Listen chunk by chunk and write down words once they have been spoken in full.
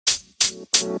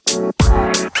I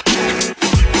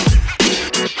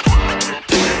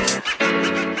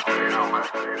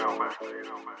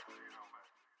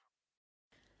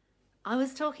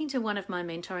was talking to one of my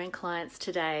mentoring clients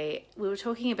today. We were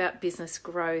talking about business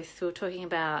growth. We were talking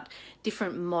about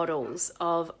different models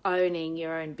of owning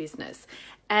your own business.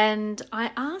 And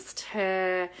I asked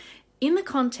her, in the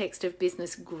context of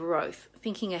business growth,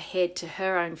 thinking ahead to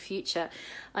her own future,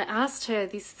 I asked her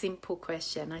this simple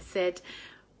question. I said,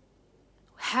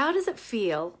 how does it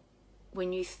feel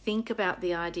when you think about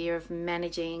the idea of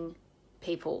managing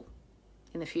people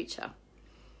in the future?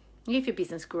 If your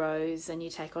business grows and you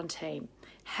take on team,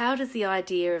 how does the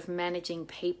idea of managing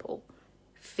people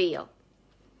feel?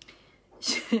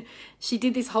 She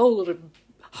did this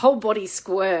whole body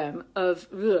squirm of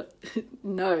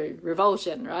no,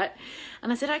 revulsion, right?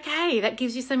 And I said, okay, that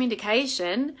gives you some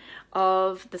indication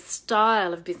of the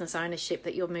style of business ownership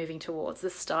that you're moving towards, the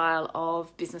style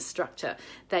of business structure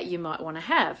that you might want to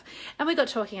have. And we got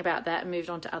talking about that and moved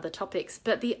on to other topics.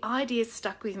 But the idea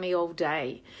stuck with me all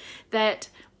day that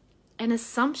an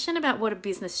assumption about what a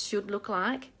business should look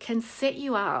like can set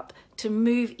you up to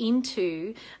move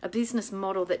into a business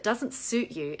model that doesn't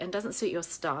suit you and doesn't suit your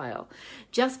style.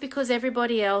 Just because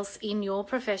everybody else in your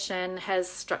profession has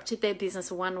structured their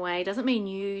business one way doesn't mean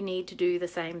you need to do the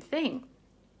same thing.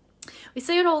 We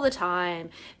see it all the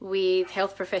time with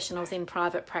health professionals in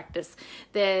private practice.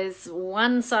 There's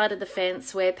one side of the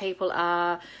fence where people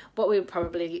are what we would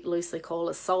probably loosely call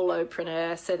a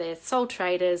solopreneur. So they're sole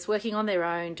traders working on their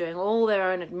own, doing all their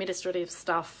own administrative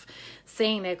stuff,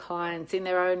 seeing their clients in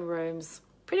their own rooms,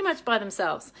 pretty much by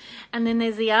themselves. And then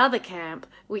there's the other camp,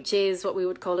 which is what we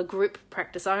would call a group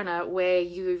practice owner, where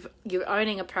you're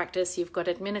owning a practice, you've got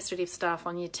administrative staff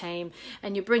on your team,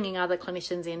 and you're bringing other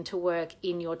clinicians in to work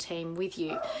in your team with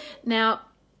you. Now,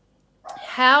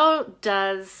 how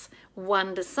does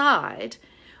one decide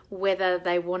whether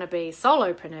they want to be a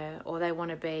solopreneur or they want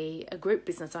to be a group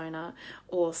business owner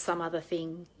or some other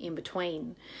thing in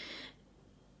between?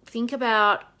 Think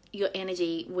about your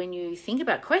energy when you think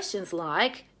about questions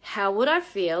like, how would I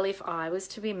feel if I was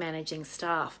to be managing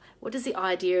staff? What does the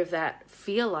idea of that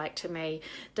feel like to me?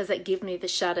 Does it give me the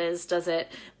shudders? Does it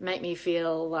make me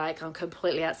feel like I'm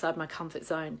completely outside my comfort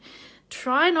zone?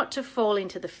 Try not to fall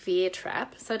into the fear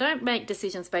trap. So don't make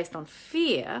decisions based on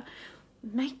fear.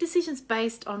 Make decisions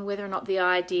based on whether or not the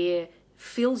idea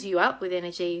fills you up with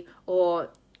energy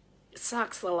or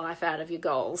sucks the life out of your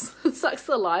goals, sucks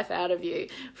the life out of you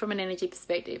from an energy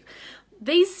perspective.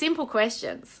 These simple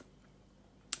questions,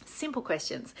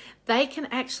 they can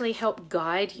actually help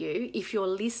guide you, if you're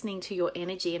listening to your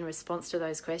energy in response to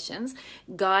those questions,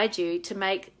 guide you to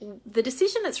make the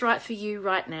decision that's right for you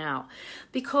right now.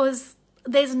 Because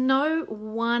there's no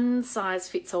one size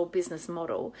fits all business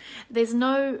model. There's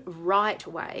no right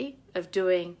way of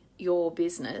doing your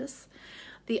business.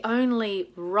 The only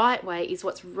right way is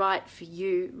what's right for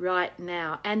you right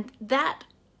now. And that,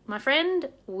 my friend,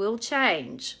 will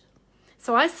change.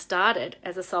 So I started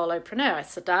as a solopreneur. I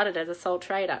started as a sole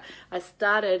trader. I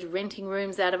started renting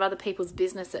rooms out of other people's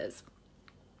businesses.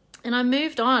 And I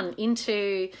moved on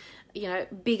into,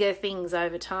 bigger things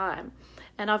over time.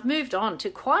 And I've moved on to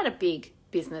quite a big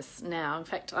business now. In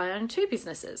fact, I own 2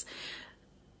 businesses.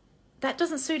 That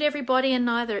doesn't suit everybody, and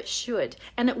neither it should.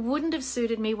 And it wouldn't have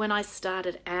suited me when I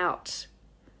started out.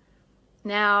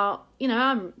 Now,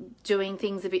 I'm doing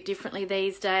things a bit differently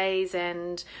these days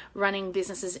and running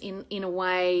businesses in a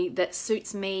way that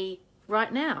suits me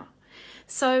right now.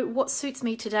 So what suits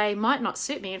me today might not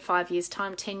suit me in 5 years'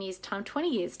 time, 10 years' time, 20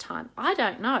 years' time. I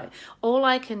don't know. All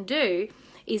I can do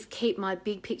is keep my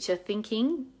big picture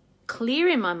thinking clear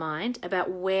in my mind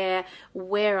about where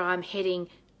I'm heading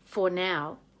for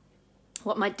now,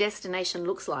 what my destination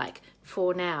looks like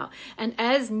for now. And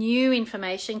as new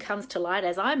information comes to light,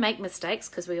 as I make mistakes,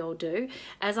 because we all do,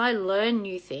 as I learn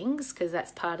new things, because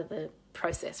that's part of the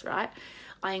process, right?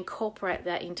 I incorporate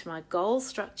that into my goal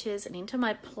structures and into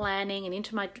my planning and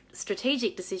into my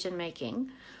strategic decision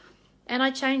making, and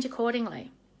I change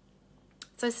accordingly.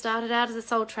 So I started out as a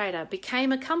sole trader,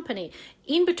 became a company.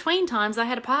 In between times, I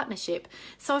had a partnership.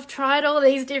 So I've tried all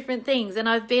these different things, and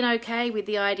I've been okay with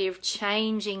the idea of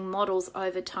changing models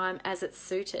over time as it's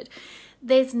suited.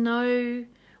 There's no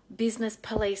business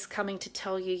police coming to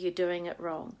tell you you're doing it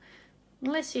wrong.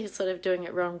 Unless you're sort of doing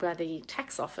it wrong by the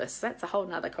tax office. That's a whole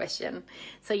nother question.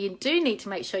 So you do need to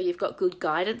make sure you've got good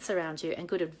guidance around you and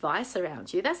good advice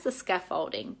around you. That's the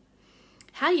scaffolding.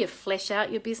 How you flesh out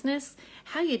your business,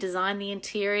 how you design the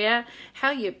interior,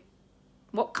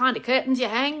 what kind of curtains you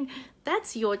hang,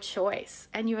 that's your choice,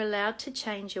 and you're allowed to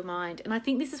change your mind. And I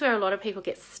think this is where a lot of people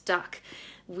get stuck.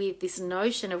 with this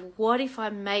notion of what if I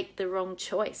make the wrong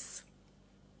choice?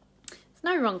 There's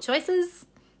no wrong choices.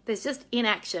 There's just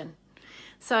inaction.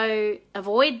 So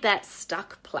avoid that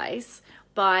stuck place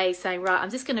by saying, right, I'm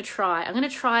just going to try. I'm going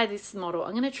to try this model.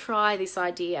 I'm going to try this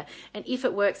idea. And if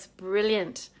it works,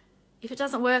 brilliant. If it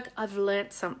doesn't work, I've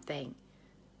learnt something.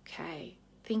 Okay.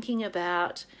 Thinking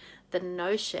about the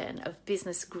notion of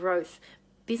business growth.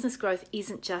 Business growth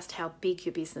isn't just how big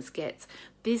your business gets.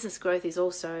 Business growth is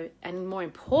also, and more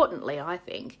importantly, I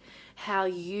think, how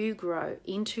you grow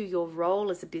into your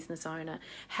role as a business owner,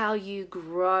 how you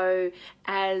grow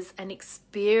as an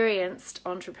experienced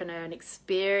entrepreneur, an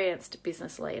experienced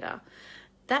business leader.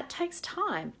 That takes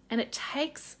time, and it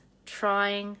takes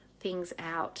trying things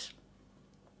out.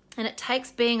 And it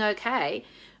takes being okay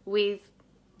with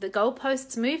the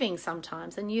goalposts moving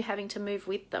sometimes and you having to move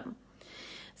with them.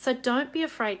 So don't be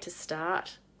afraid to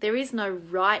start. There is no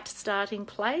right starting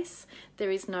place.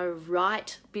 There is no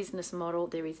right business model.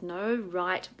 There is no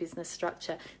right business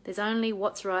structure. There's only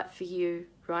what's right for you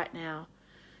right now.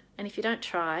 And if you don't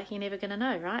try, you're never going to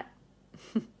know, right?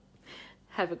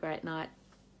 Have a great night.